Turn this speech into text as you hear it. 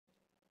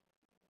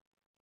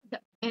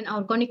An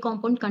organic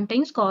compound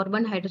contains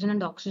carbon, hydrogen,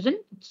 and oxygen.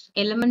 Its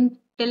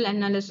elemental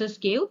analysis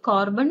gave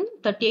carbon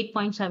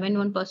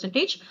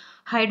 38.71%,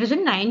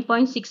 hydrogen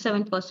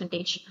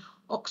 9.67%.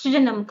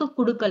 Oxygen நமக்கு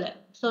கொடுக்கல.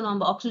 So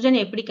நம்ம oxygen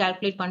எப்படி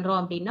calculate பண்றோம்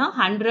அப்படின்னா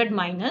 100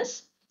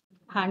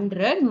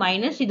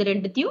 minus இது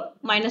ரெண்டுத்தையும்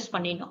minus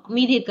பண்ணிடணும்.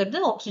 மீதி இருக்கிறது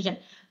oxygen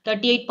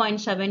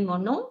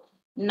 38.71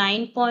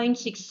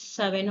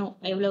 9.67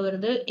 எவ்வளவு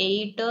வருது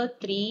 8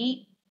 3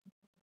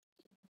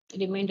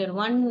 remainder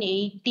 1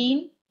 18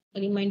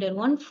 remainder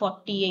 1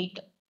 48.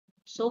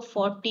 So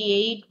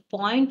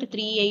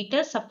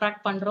 48.38 subtract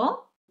பண்றோம்.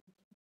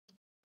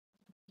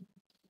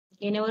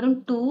 என்ன வரும்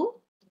 2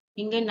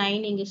 இங்க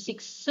 9 இங்க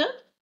 6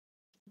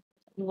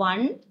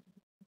 1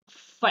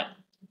 5.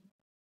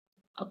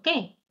 Okay.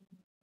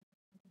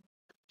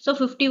 So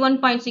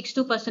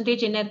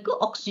 51.62% என்ன இருக்கு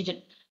oxygen.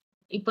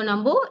 இப்போ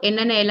நம்ம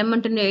என்னென்ன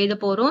எலிமெண்ட்னு எழுத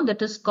போறோம்.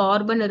 that is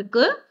carbon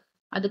இருக்கு,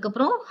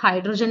 அதுக்கப்புறம்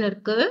hydrogen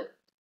இருக்கு,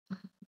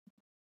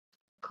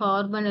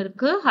 கார்பன்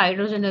இருக்கு,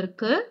 ஹைட்ரோஜன்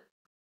இருக்கு,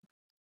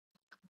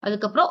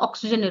 அதுக்கப்புறம்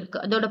ஆக்சிஜன் இருக்கு.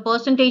 அதோட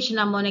பெர்சன்டேஜ்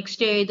நம்ம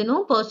நெக்ஸ்ட்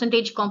எழுதணும்.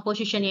 பெர்சன்டேஜ்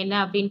காம்போசிஷன் என்ன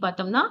அப்படின்னு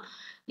பார்த்தோம்னா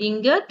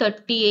இங்க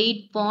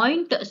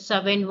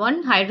 38.71,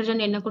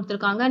 ஹைட்ரோஜன் என்ன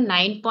கொடுத்திருக்காங்க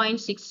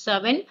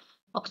 9.67,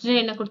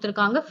 ஆக்சிஜன் என்ன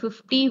கொடுத்திருக்காங்க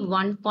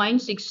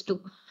 51.62.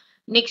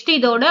 நெக்ஸ்ட்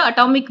இதோட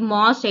அட்டாமிக்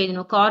மாஸ்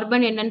எழுதணும்.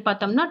 கார்பன் என்னன்னு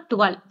பார்த்தோம்னா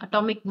 12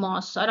 atomic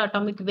mass R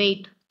atomic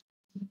wait.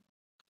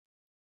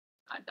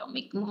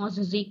 Atomic mass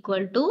is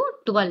equal to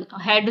 12.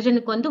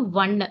 ஹைட்ரஜனுக்கு வந்து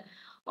 1.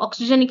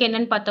 ஆக்சிஜனுக்கு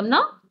என்னன்னு பார்த்தோம்னா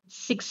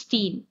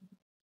 16.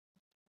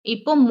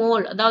 இப்போ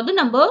மோல், அதாவது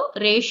நம்ம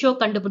ரேஷியோ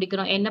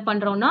கண்டுபிடிக்கிறோம். என்ன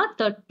பண்றோம்னா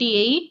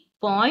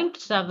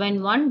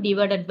 38.71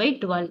 divided by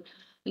 12.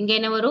 இங்க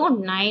என்ன வரும்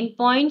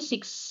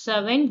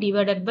 9.67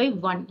 divided by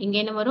 1. இங்க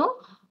என்ன வரும்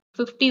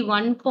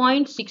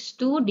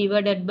 51.62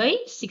 divided by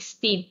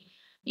 16.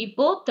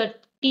 இப்போ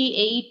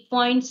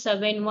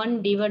 38.71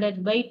 divided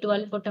by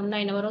 12 போட்டோம்னா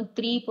என்ன வரும்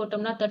 3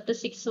 போட்டோம்னா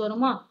 36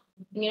 வருமா.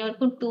 இங்க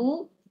இருக்கும்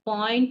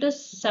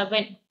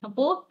 2.7.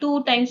 அப்போ 2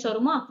 times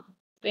வருமா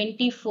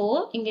 24.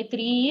 இங்க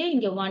 3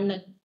 இங்க 1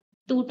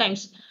 2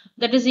 times,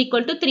 that is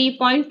equal to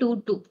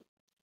 3.22.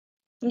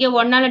 இங்க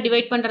 1 ஆல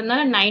டிவைட்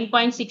பண்றதுனால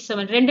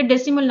 9.67. ரெண்டு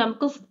டெசிமல்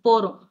நமக்கு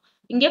போறோம்.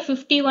 இங்க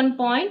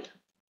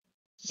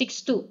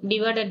 51.62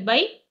 divided by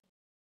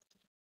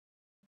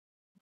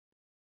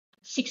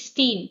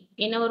 16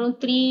 என்ன வரும்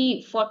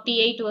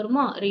 348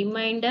 வருமா.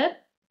 ரிமைண்டர்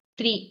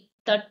 3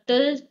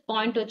 30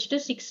 பாயிண்ட் வச்சுட்டு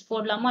 6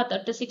 போடலாமா.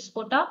 36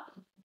 போட்டா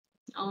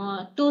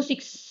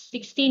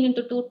 16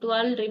 into 2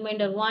 12,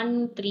 ரிமைண்டர் 1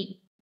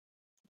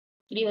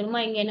 3 வருமா.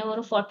 இங்க என்ன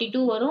வரும்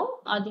 42 வரும்.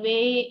 அதுவே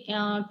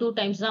 2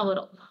 டைம்ஸ் தான்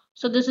வரும்.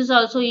 So this is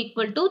also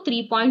equal to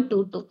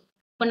 3.22.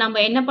 இப்போ நம்ம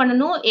என்ன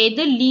பண்ணணும்,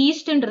 எது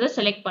லீஸ்ட்ன்றத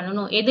செலக்ட்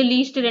பண்ணணும். எது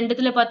லீஸ்ட்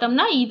ரெண்டுத்துல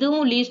பார்த்தோம்னா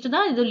இதுவும் லீஸ்ட்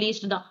தான், இதுவும்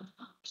லீஸ்ட் தான்.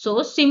 So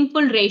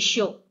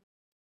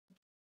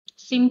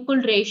simple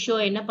ரேஷியோ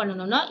என்ன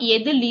பண்ணணும்னா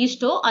எது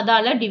லீஸ்டோ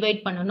அதால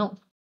டிவைட் பண்ணணும்.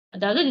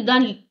 அதாவது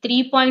இதுதான்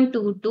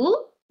 3.22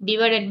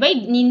 divided by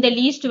இந்த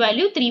லீஸ்ட்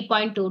வேல்யூ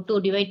 3.22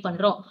 டிவைட்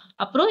பண்றோம்.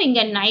 அப்புறம் இங்க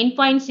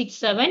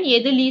 9.67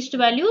 எது லீஸ்ட்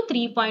வேல்யூ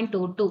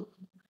 3.22.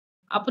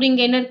 அப்புறம்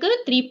இங்க என்ன இருக்கு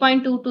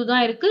 3.22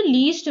 தான் இருக்கு.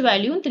 Least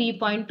value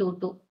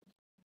 3.22.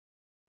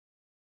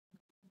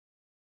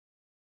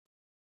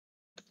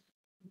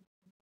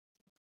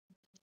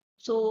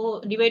 So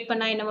divide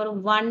பண்ணா என்ன வரும்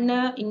 1.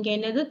 இங்க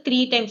என்னது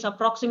 3 times,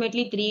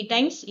 approximately 3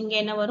 times. இங்க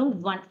என்ன வரும்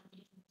 1.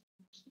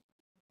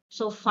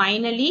 So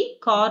finally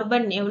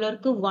carbon எவ்வளவு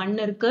இருக்கு 1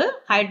 இருக்கு,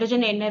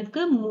 hydrogen என்ன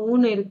இருக்கு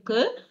 3 இருக்கு,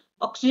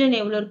 oxygen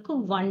எவ்வளவு இருக்கு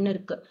 1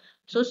 இருக்கு.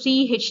 So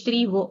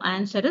CH3O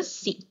answer is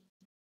C.